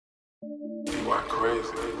You are crazy.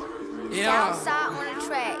 Yeah. Southside on the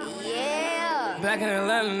track, yeah. Back in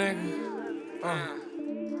Atlanta, nigga.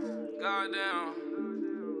 Goddamn.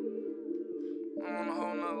 I'm on a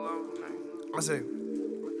whole nother level, nigga. I say,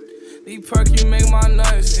 these perky make my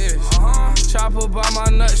nuts itch. Chopper by my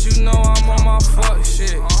nuts, you know I'm on my fuck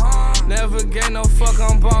shit. Never gave no fuck,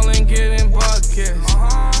 I'm ballin', getting buckets.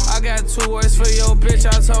 I got 2 words for your bitch,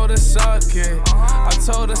 I told her suck it. I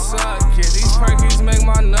told her suck it. These perkies make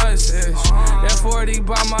my nuts itch. That 40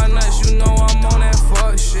 by my nuts, you know I'm on that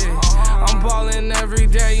fuck shit. I'm ballin' every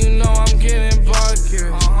day, you know I'm getting buckets.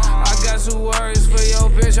 I got 2 words for your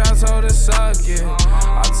bitch, I told her suck it.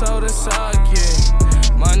 I told her suck it.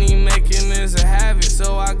 Money making is a habit,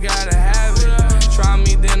 so I gotta have it. Try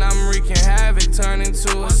me, then I'm wreaking havoc, turn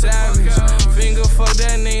into a savage. Finger fuck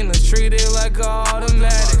that Nina, treat it like a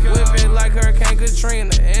automatic. Whip it like Hurricane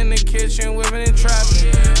Katrina, in the kitchen whipping and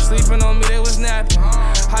trapping. Sleeping on me, they was napping.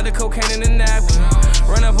 Hide the cocaine in the napkin.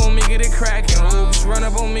 Run up on me, get it cracking. Oops, run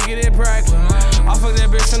up on me, get it brackin'. I fuck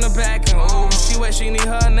that bitch in the back end. Ooh, she wet, she need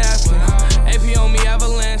her napkin. AP on me,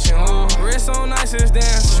 avalanche. Ooh, wrist on nice, it's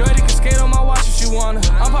dance. Shorty can skate on my watch if she wanna.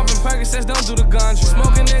 I'm popping Percocets, don't do the ganja.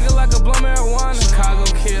 Smoking nigga like a blunt marijuana. Chicago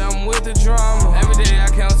kid, I'm with the drama. Every day I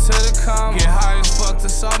count to the comma. Get high as fuck to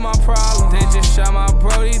solve my problem. They just shot my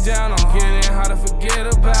brody down. I'm getting hard to forget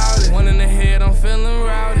about it. One in the head, I'm feeling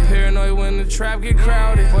rowdy. Paranoid when the trap get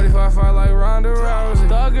crowded. 45 fight like Ronda Rousey.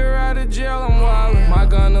 Thugger out of jail, I'm wildin'. My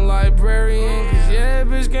gun the librarian. Cause yeah,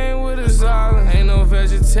 bitch came with a silent. Ain't no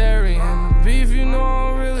vegetarian. The beef, you know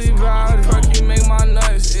I'm really about it. Perky make my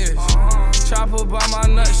nuts itch. Chopper by my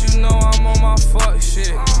nuts, you know I'm on my fuck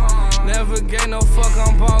shit. Never gave no fuck,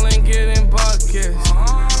 I'm ballin', getting buckets.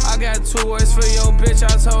 I got 2 words for your bitch,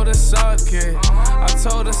 I told her suck it. I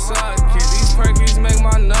told her suck it. These perkies make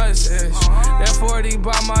my nuts itch. That 40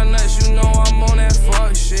 by my nuts, you know I'm on that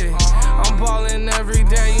fuck shit. I'm ballin' every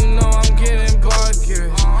day, you know I'm getting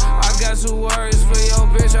buckets. I got 2 words for your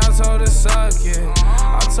bitch, I told her suck it.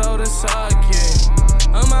 I told her suck it.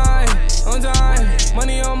 On time,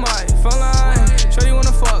 money on my phone line. Shorty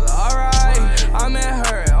wanna fuck, alright. I met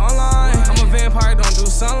her online. I'm a vampire, don't do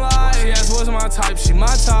sunlight. She asked what's my type, she my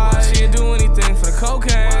type. She'd do anything for the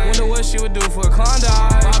cocaine. Wonder what she would do for a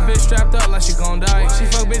Klondike. My bitch strapped up like she gon' die. She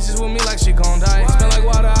fuck bitches with me like she gon' die. Smell like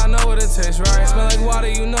water, I know what it tastes right. Smell like water,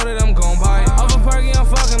 you know that I'm gon' bite. Off a perky, I'm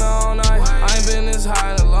fucking her all night. I ain't been this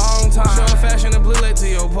high in a long time. Showin' fashion and blue late to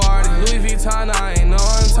your party. Louis Vuitton, I ain't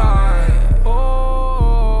on time.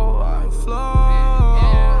 Oh, I flow.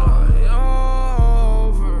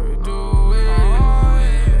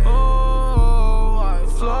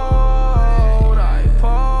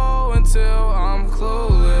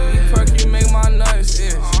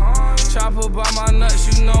 Chopper by my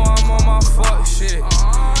nuts, you know I'm on my fuck shit.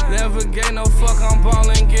 Never gave no fuck, I'm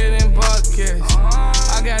ballin', getting buckets.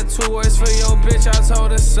 I got 2 words for your bitch, I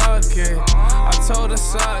told her suck it. I told her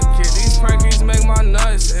suck it. These perkies make my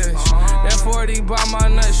nuts itch. That 40 by my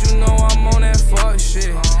nuts, you know I'm on that fuck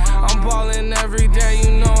shit. I'm ballin' every day,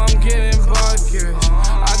 you know I'm getting buckets.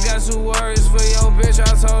 I got 2 words for your bitch,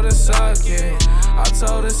 I told her suck it. I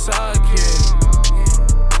told her suck it.